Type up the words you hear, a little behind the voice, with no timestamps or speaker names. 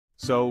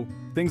So,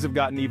 things have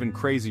gotten even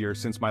crazier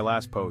since my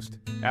last post.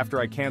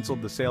 After I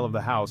canceled the sale of the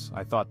house,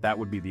 I thought that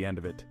would be the end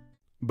of it.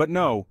 But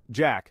no,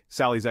 Jack,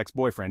 Sally's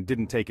ex-boyfriend,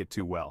 didn't take it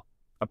too well.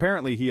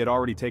 Apparently he had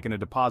already taken a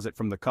deposit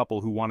from the couple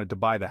who wanted to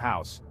buy the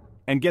house.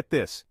 And get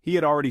this, he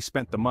had already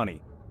spent the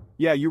money.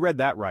 Yeah, you read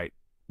that right.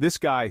 This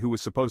guy, who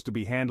was supposed to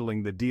be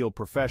handling the deal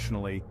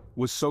professionally,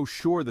 was so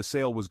sure the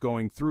sale was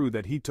going through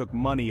that he took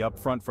money up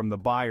front from the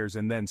buyers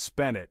and then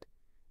spent it.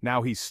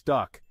 Now he's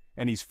stuck,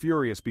 and he's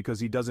furious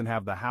because he doesn't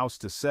have the house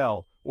to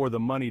sell or the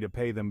money to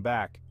pay them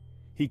back.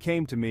 He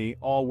came to me,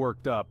 all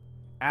worked up,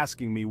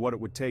 asking me what it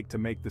would take to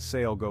make the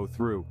sale go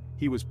through.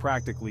 He was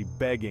practically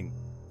begging.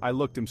 I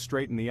looked him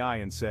straight in the eye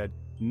and said,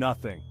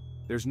 "Nothing.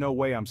 There's no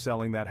way I'm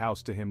selling that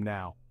house to him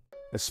now."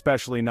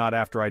 Especially not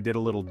after I did a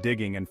little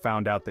digging and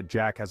found out that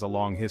Jack has a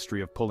long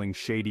history of pulling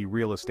shady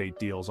real estate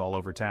deals all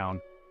over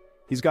town.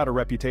 He's got a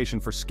reputation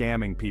for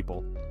scamming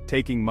people,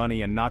 taking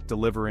money and not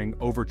delivering,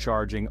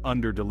 overcharging,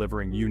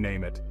 under-delivering, you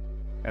name it.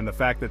 And the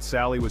fact that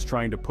Sally was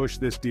trying to push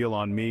this deal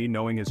on me,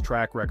 knowing his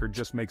track record,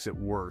 just makes it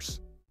worse.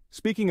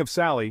 Speaking of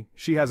Sally,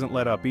 she hasn't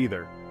let up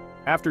either.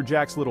 After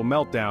Jack's little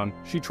meltdown,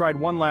 she tried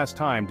one last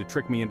time to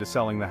trick me into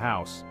selling the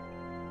house.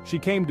 She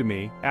came to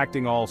me,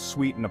 acting all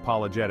sweet and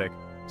apologetic,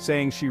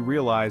 saying she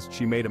realized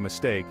she made a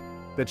mistake,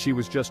 that she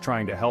was just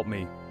trying to help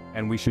me,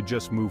 and we should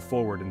just move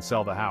forward and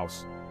sell the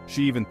house.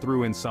 She even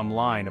threw in some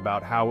line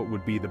about how it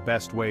would be the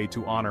best way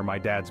to honor my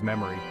dad's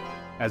memory,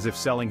 as if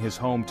selling his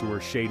home to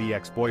her shady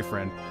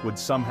ex-boyfriend would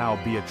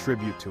somehow be a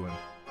tribute to him.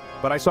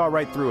 But I saw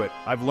right through it.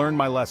 I've learned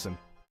my lesson.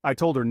 I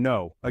told her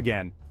no,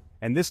 again,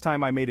 and this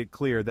time I made it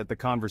clear that the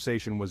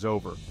conversation was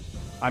over.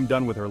 I'm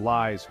done with her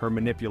lies, her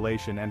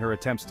manipulation, and her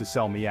attempts to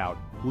sell me out,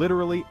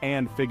 literally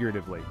and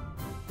figuratively.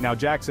 Now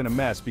Jack's in a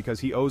mess because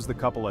he owes the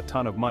couple a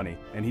ton of money,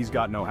 and he's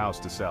got no house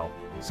to sell.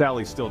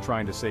 Sally's still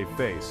trying to save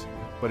face,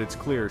 but it's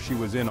clear she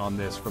was in on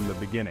this from the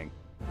beginning.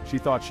 She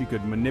thought she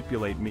could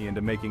manipulate me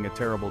into making a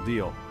terrible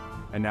deal,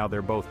 and now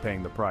they're both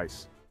paying the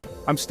price.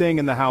 I'm staying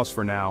in the house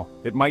for now.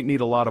 It might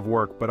need a lot of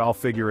work, but I'll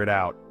figure it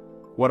out.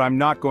 What I'm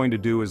not going to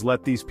do is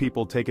let these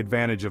people take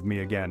advantage of me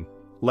again.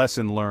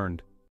 Lesson learned.